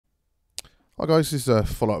Hi guys, this is a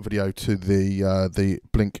follow-up video to the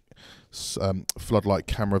Blink floodlight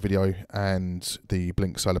camera video and the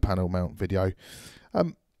Blink solar panel mount video.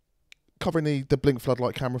 Covering the Blink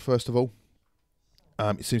floodlight camera first of all.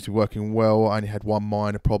 It seems to be working well. I only had one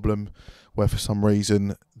minor problem where for some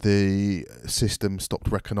reason the system stopped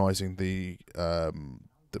recognising the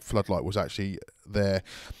floodlight was actually there.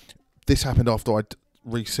 This happened after I'd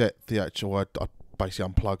reset the actual. I basically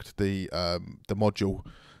unplugged the module.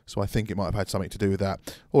 So I think it might have had something to do with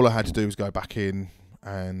that. All I had to do was go back in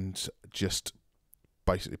and just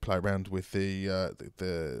basically play around with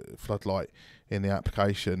the floodlight in the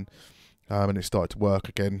application, and it started to work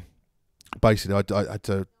again. Basically, I had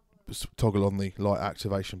to toggle on the light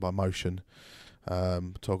activation by motion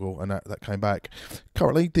toggle, and that came back.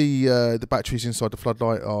 Currently, the batteries inside the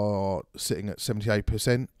floodlight are sitting at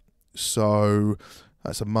 78%, so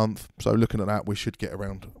that's a month. So looking at that, we should get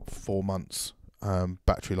around 4 months.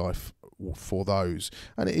 Battery life for those,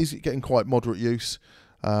 and it is getting quite moderate use,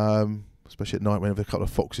 especially at night whenever a couple of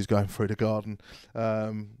foxes going through the garden.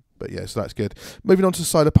 But yeah, so that's good. Moving on to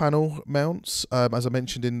solar panel mounts. As I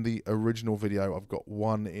mentioned in the original video, I've got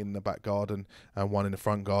one in the back garden and one in the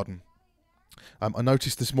front garden. I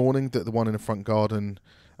noticed this morning that the one in the front garden,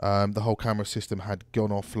 the whole camera system had gone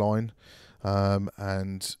offline,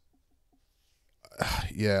 and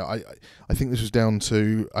yeah, I think this was down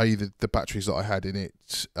to the batteries that I had in it.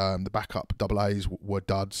 The backup AA's were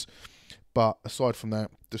duds, but aside from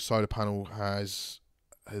that, the solar panel has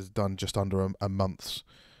done just under a month's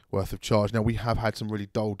worth of charge. Now we have had some really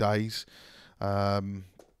dull days,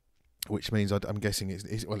 which means I'm guessing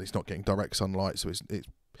it's not getting direct sunlight, so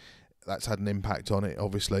that's had an impact on it,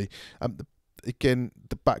 obviously. Again,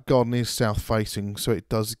 the back garden is south facing, so it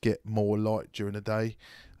does get more light during the day.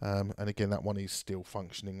 And again, that one is still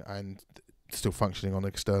functioning on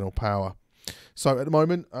external power. So at the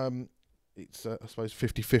moment, it's I suppose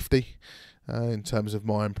 50-50 in terms of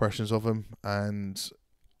my impressions of them. And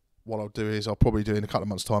what I'll do is I'll probably do in a couple of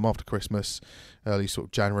months' time after Christmas, early sort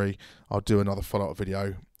of January, I'll do another follow-up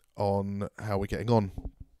video on how we're getting on.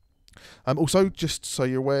 Also, just so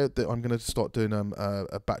you're aware that I'm going to start doing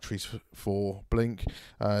batteries for Blink.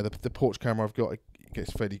 The porch camera I've got, it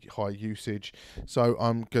gets fairly high usage, so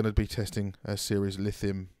I'm going to be testing a series of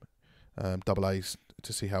Lithium AA's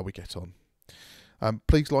to see how we get on.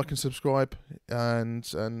 Please like and subscribe, and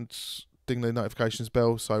ding the notifications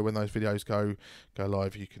bell so when those videos go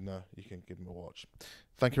live, you can give them a watch.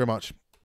 Thank you very much.